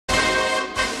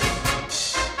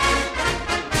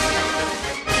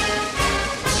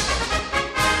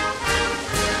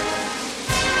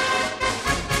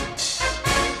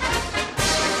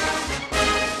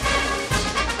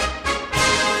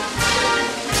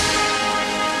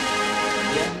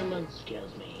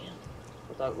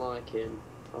don't like him.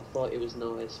 I thought it was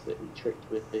nice, but he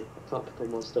tricked me. I can't pick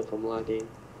up my stuff, I'm lagging.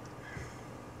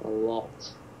 A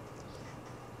lot.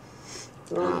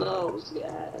 Oh no, I'm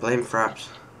scared. Blame Fraps.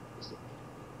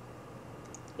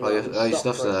 Oh, your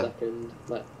stuff's for a there. Second.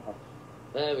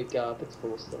 There we go, I picked up all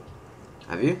my stuff.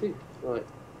 Have you? Right.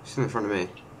 It's in front of me.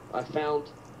 I found...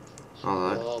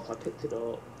 Alright. Oh, I picked it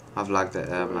up. I've lagged it.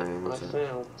 I'm Right. lagging. I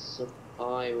found some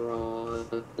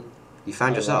iron. You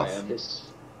found yourself? This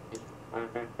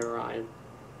iron.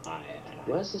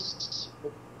 Where's this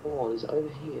spawn? Is it over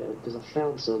here? Because I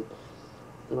found some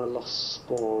and I lost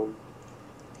spawn.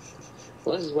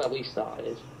 Well, this is where we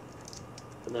started.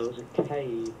 And there was a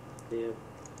cave nearby.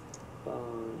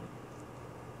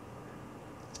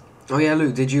 Oh yeah,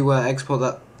 Luke, did you export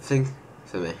that thing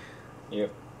for me?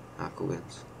 Yep. Ah, cool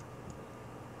wins.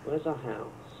 Where's our house?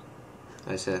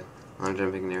 I said, I'm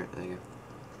jumping near it. There you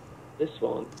This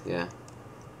one. go. Yeah.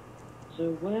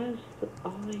 So where's the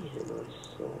iron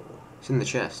I saw? It's in the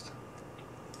chest.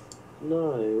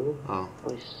 No. Oh.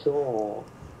 I saw.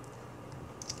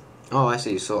 Oh, I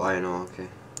see. You saw iron ore. Okay.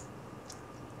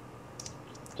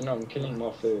 No, I'm killing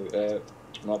more food.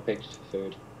 More pigs for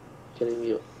food. Killing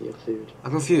your food.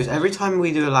 I'm confused. Every time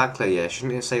we do a lag clear, yeah,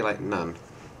 shouldn't it say like none?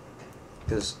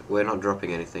 Because we're not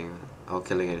dropping anything or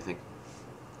killing anything.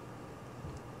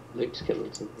 Luke's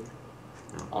killing something.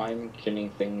 No. I'm killing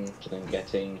things and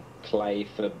getting clay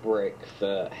for brick,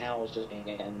 for housing,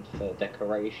 and for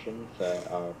decoration for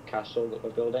our castle that we're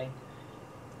building.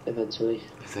 Eventually.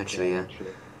 Eventually, yeah.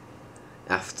 Eventually.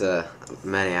 After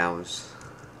many hours.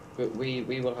 But we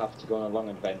will have to go on a long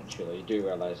adventure. You do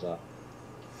realise that?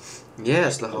 Yeah,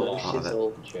 that's the whole Oh, part of it.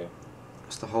 shizzle. Sure.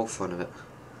 That's the whole fun of it.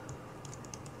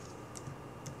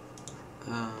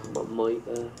 Got might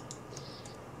there.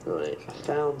 Right, I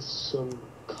found some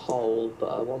coal, but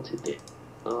I wanted the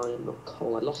iron, not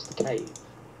coal. I lost the cave.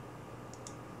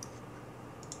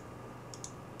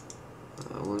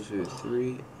 1, 2,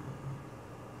 3.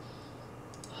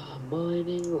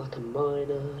 Mining like a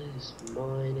miner is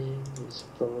mining, is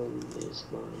fun, is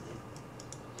mining.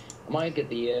 I might get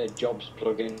the jobs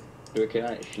plugin so we can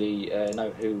actually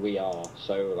know who we are.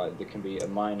 So like there can be a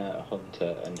miner, a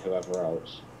hunter, and whoever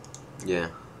else. Yeah.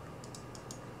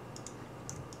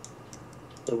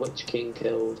 The Witch King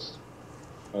kills.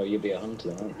 Oh, you'll be a hunter,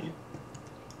 won't you?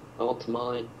 I want to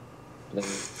mine. Then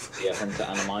be a hunter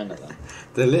and a miner then.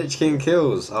 The Lich King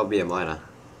kills. I'll be a miner.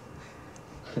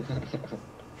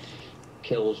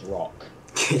 Kills rock.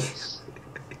 Yes.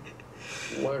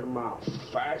 Where's my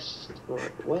fast?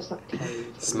 Right, where's that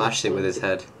cave? Smashed it with his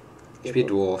head. He should be a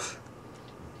dwarf.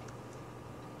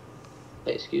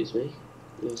 Excuse me.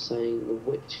 You're saying the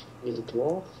witch is a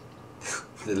dwarf?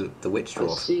 The witch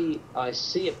dwarf. I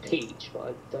see a peach, but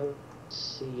I don't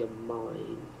see a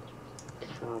mine.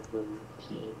 Cavern.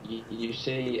 You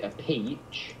see a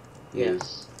peach? Yeah.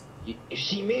 Yes. You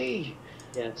see me?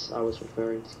 Yes, I was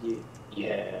referring to you.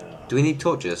 Yeah. Do we need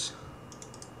torches?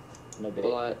 Maybe.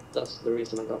 Well, that's the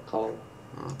reason I got coal.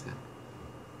 Oh, okay.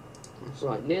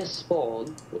 Right, near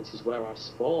spawn, which is where I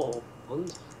spawned,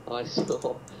 I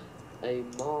saw a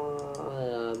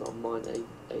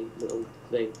little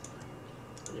thing.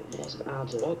 And it was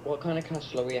Adam. What kind of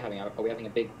castle are we having? Are we having a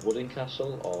big wooden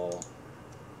castle or?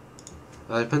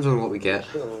 It depends on what we get.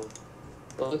 Sure.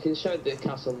 Well, I can show the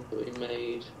castle that we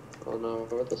made on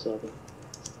our other server.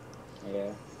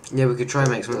 Yeah. Yeah, we could try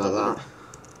and make something like that.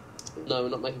 No, we're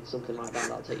not making something like that.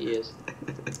 That'll take years.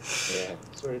 Yeah.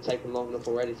 It's already taken long enough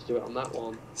already to do it on that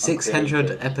one.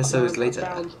 600 episodes later.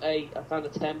 I found a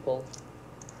temple.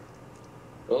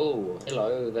 Oh,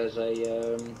 hello. There's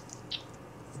a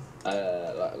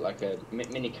like a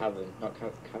mini cavern, not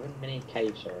cavern, mini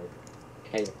cave. Sorry,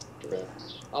 cave.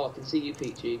 Oh, I can see you,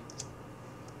 Peachy.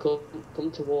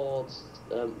 Come towards.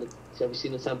 Have you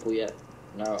seen the temple yet?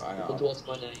 No, I know. Come towards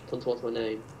my name. Come towards my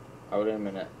name. Hold on a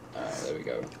minute. There we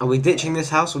go. Are we ditching this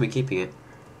house or are we keeping it?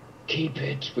 Keep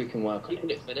it. We can work on Keeping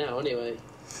it for now, anyway.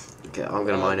 Okay, I'm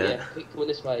gonna mine it. Yeah, come on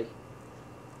this way.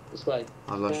 This way.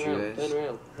 I lost you Turn guys.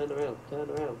 around. Turn around. Turn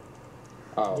around.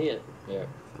 Oh, Here. yeah.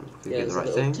 Did Yeah, you get there's the right a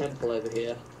little thing? temple over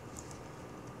here.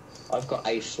 I've got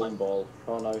a slime ball.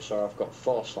 Oh no, sorry, I've got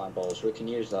 4 slime balls. We can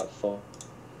use that for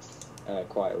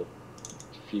quite a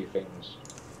few things.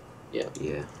 Yeah.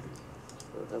 Yeah.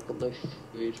 I've got no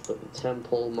food, but the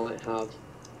temple might have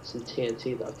some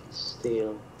TNT that I can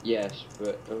steal. Yes,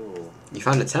 but oh. You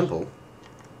found a temple?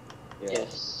 Yeah.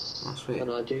 Yes. Oh, sweet.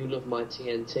 And I do love my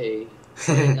TNT.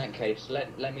 In that case,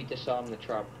 let me disarm the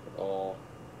trap, or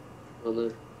I'm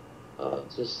gonna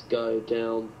just go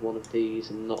down one of these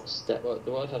and not step. well,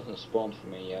 the world hasn't spawned for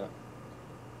me yet.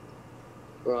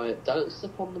 Right, don't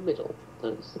step on the middle.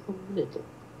 Don't step on the middle.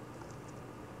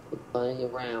 playing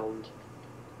around.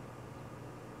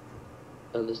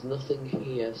 And there's nothing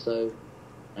here, so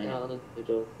down in the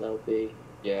middle there'll be...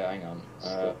 Yeah, hang on.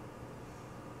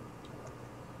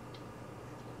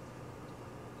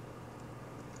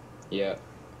 Yeah.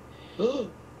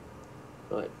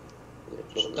 Right.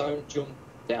 Just don't jump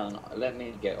down. Let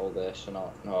me get all this and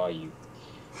I'll... Oh, you...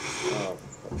 Oh,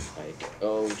 for God's sake.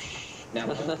 Oh, Now,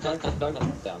 don't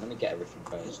jump down. Let me get everything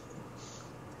first.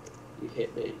 You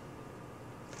hit me.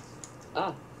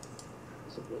 Ah!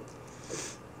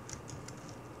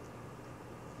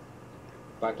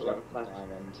 Back to Back.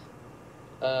 diamond.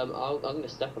 I'm gonna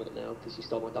step on it now because you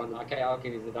stole my diamond. Okay, I'll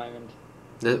give you the diamond.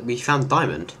 We found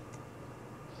diamond.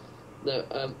 No,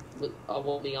 I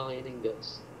want the iron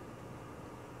ingots.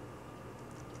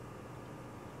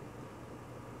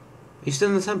 Are you still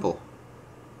in the temple?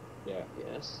 Yeah.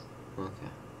 Yes. Okay.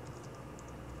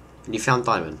 And you found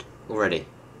diamond already?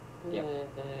 Yep.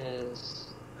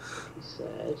 Yes. He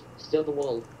said. Steal the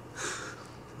wool.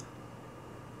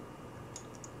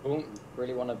 I wouldn't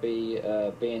really want to be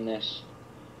in this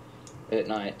at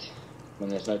night when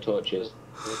there's no torches.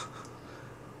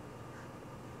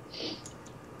 Do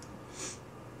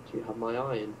you have my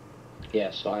iron?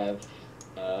 Yes, I have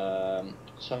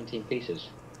 17 pieces.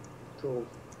 Cool.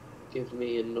 Give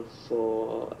me enough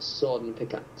for a sword and a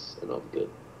pickaxe, and I'll be good.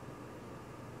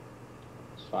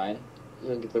 It's fine. I'm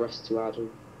gonna give the rest to Adam.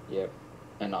 Yep.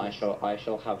 And I shall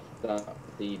have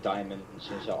the diamonds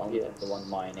since I'm the one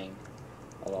mining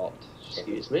a lot. So.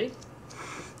 Excuse me?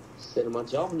 Still in my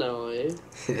job now, are you?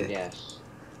 Yes.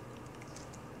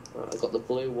 Right, I got the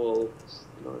blue wool.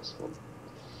 Nice one.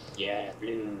 Yeah,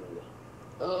 blue.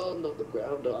 Oh, not the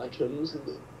ground items.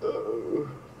 Oh.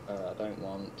 I don't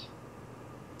want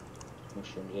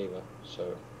mushrooms either,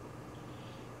 so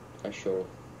I shall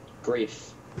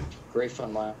grief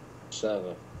on my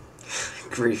server.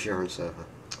 Grief, you're on server.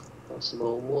 Got some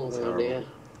old wool around here.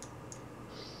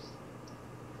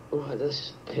 Right, let's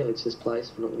just pillage this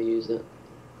place. We're not going to use it.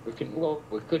 We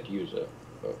could use it.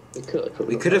 But We could. But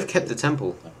We could have kept the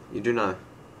temple. You do know.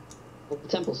 Well, the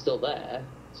temple's still there.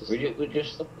 It's we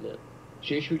just stopping it.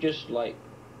 should we just like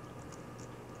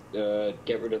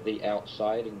get rid of the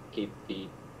outside and keep the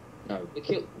We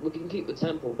can keep the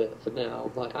temple bit for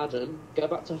now. Like Adam, go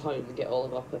back to home and get all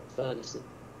of our furnaces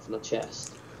from the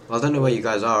chest. Well, I don't know where you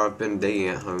guys are. I've been digging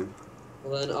at home.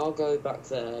 Well then, I'll go back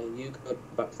there. You go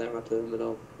back there, Adam, and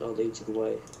I'll lead you the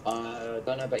way. I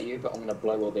don't know about you, but I'm gonna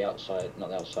blow all the outside, not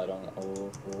the outside. Oh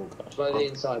gosh. Blow the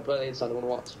inside. Blow the inside. I want to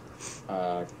watch.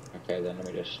 Okay then. Let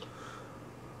me just.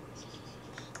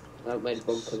 I haven't made a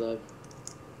bunker though.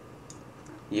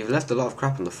 You've left a lot of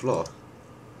crap on the floor.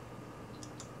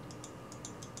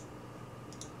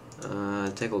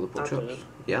 Take all the pork Adam, chops.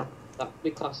 Yeah. That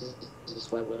big class is a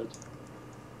swear word.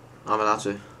 I'm allowed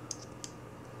to.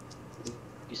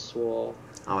 You swore.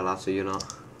 I'm allowed to, you know.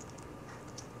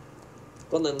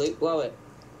 Go on then, Luke. Blow it.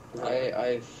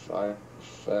 I've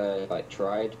like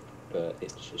tried, but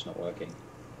it's just not working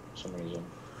for some reason.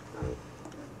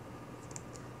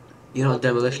 You're not a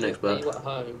demolition expert. You at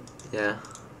home. Yeah.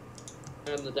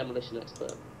 I'm the demolition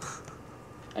expert.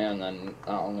 And then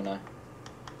I'm gonna.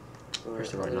 Alright,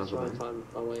 the right I'm gonna nozzle try and then? find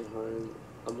my way home.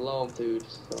 I'm low on food,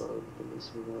 so I need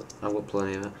some of that. I've got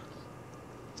plenty of it.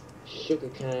 Sugar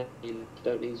cane,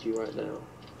 don't need you right now.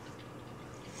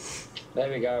 There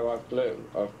we go. I've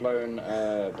blown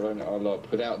it all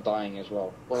up without dying as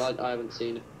well. Well, I haven't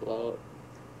seen it blow up.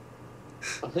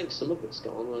 I think some of it's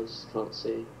gone, I just can't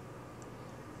see.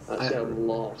 Actually, I'm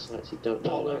lost. I actually don't know.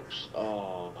 Bollocks!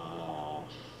 Oh.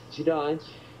 Did you die?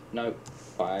 No,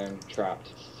 I'm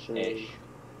trapped. Ish.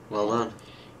 Well done.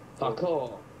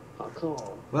 Parkour!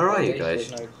 Where are you At least guys?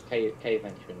 There's no cave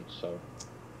entrance, so.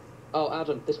 Oh,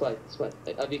 Adam, this way.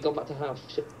 Have you gone back to house?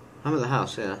 Shit. I'm at the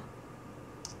house, yeah.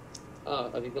 Oh,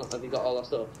 have you got all that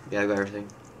stuff? Yeah, I got everything.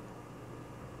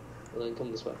 Well, then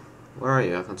come this way. Where are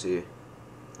you? I can't see you.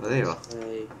 Oh, there you are.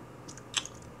 Hey.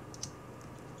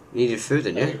 You needed food,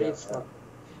 didn't you? It's like-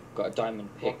 Got a diamond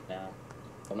pick now.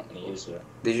 I'm not going to use it.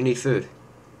 Did you need food?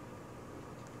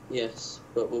 Yes,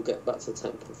 but we'll get back to the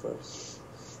temple first.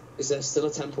 Is there still a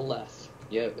temple left?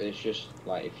 Yeah, it's just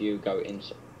like if you go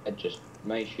inside, just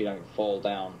make sure you don't fall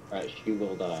down, or else you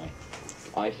will die.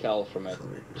 I fell from a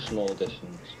small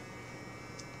distance.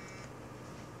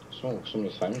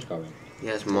 Somebody's phone's going.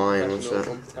 Yeah, it's mine. What's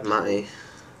that? Matty.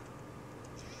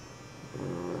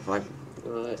 If I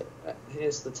Right,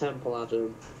 here's the temple,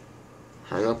 Adam.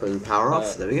 hang up and power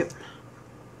off, there we go.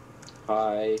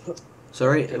 Hi.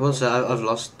 Sorry, what's that? I've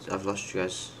lost you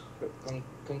guys.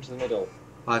 Come to the middle.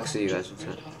 I can see you guys. What's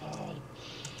that?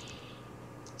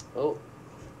 Oh,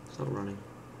 It's not running.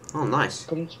 Oh, nice.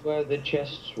 Come to where the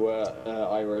chests were,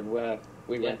 Iron, where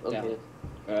we Yeah, went I'm down.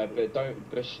 here. But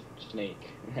don't bush sneak.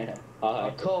 Hi.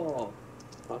 Parkour!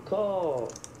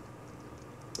 Parkour!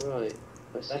 Right,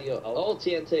 I see your... Oh. Oh,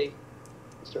 TNT!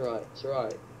 It's alright, it's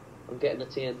alright. I'm getting a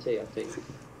TNT, I think.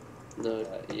 No.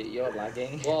 You're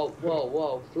lagging. Whoa, whoa,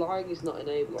 whoa. Flying is not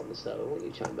enabled on the server. What are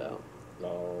you chatting about?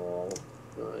 Lol.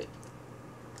 Right.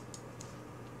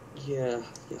 Yeah,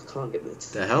 I can't get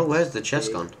the... The hell? Where's the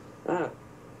chest gone? Ah.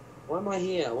 Why am I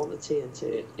here? I want the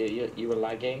TNT. You were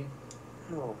lagging.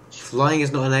 How? Flying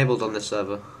is not enabled on this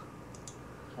server.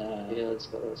 Yeah, that's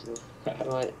got that as well.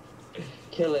 Right.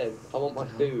 Kill him. I want my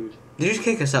food. Did you just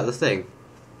kick us out of the thing?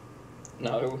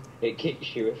 No, it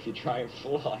kicks you if you try and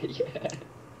fly.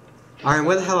 Iron,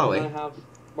 where the hell are we? Can I have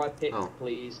my pick, Oh.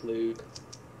 please, Luke?